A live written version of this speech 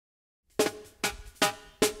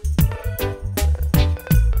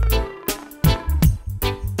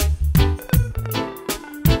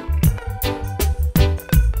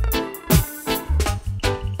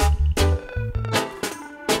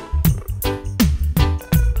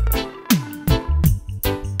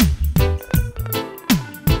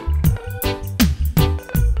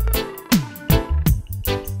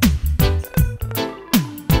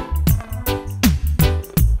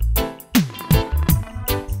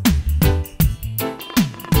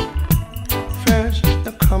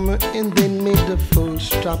comma and then made the full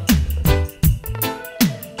stop.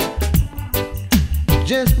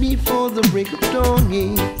 Just before the break of dawn,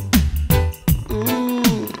 yeah.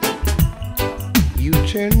 You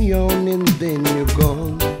turn me on and then you're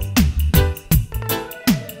gone.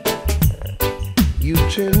 You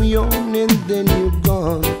turn me on and then you're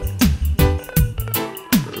gone.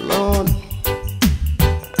 Lord,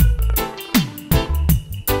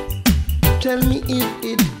 tell me if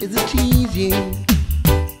it is a tease, yeah,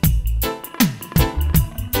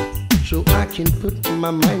 so I can put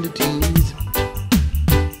my mind at ease.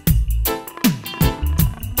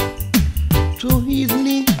 So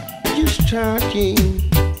easily you starting,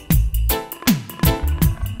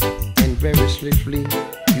 and very swiftly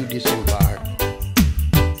you disembark.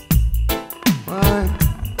 Why?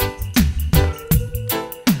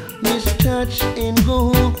 Touch and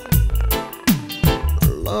go,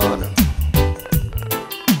 Lord,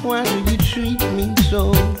 why do you treat me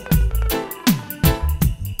so?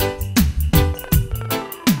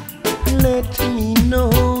 Let me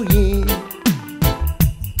know, yeah,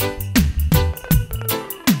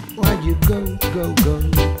 why you go,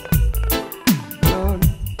 Lord.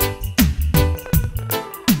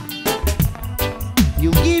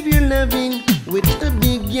 You give your loving with a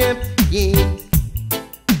big yep, yeah.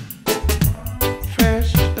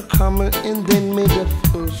 Comma and then made a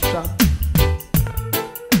full stop.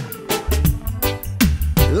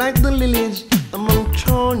 Like the lilies among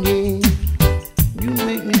thorns, yeah, you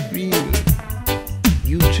make me feel.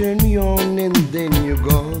 You turn me on and then you're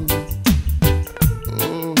gone.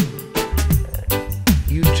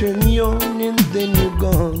 You turn me on and then you're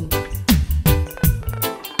gone.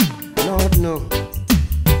 Lord, no.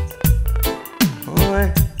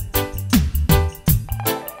 Alright.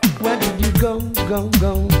 Where did you go?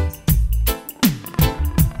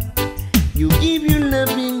 You give your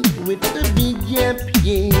loving with a big yep,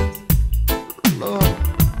 yeah. Lord,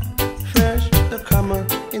 first a comma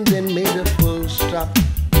and then made a full stop.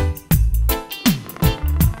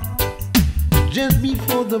 Just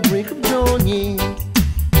before the break of dawn, yeah.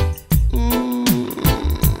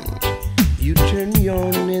 You turn me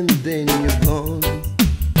on and then you're gone.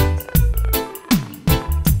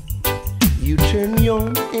 You turn me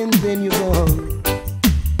on and then you're gone.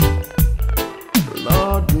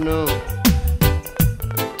 Lord, no.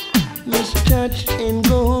 Let's touch and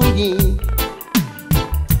go, yeah.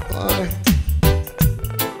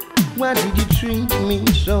 Why did you treat me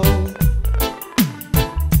so?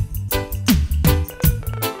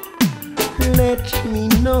 Let me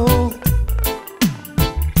know.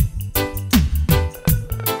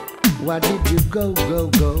 Why did you go?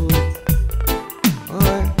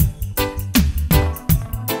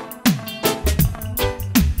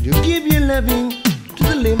 You give your loving to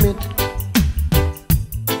the limit.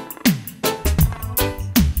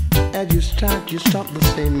 As you start, you stop the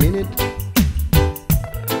same minute.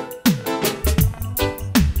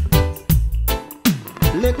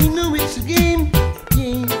 Let me know it's a game,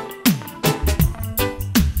 yeah.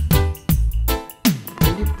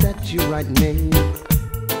 And if that's your right name,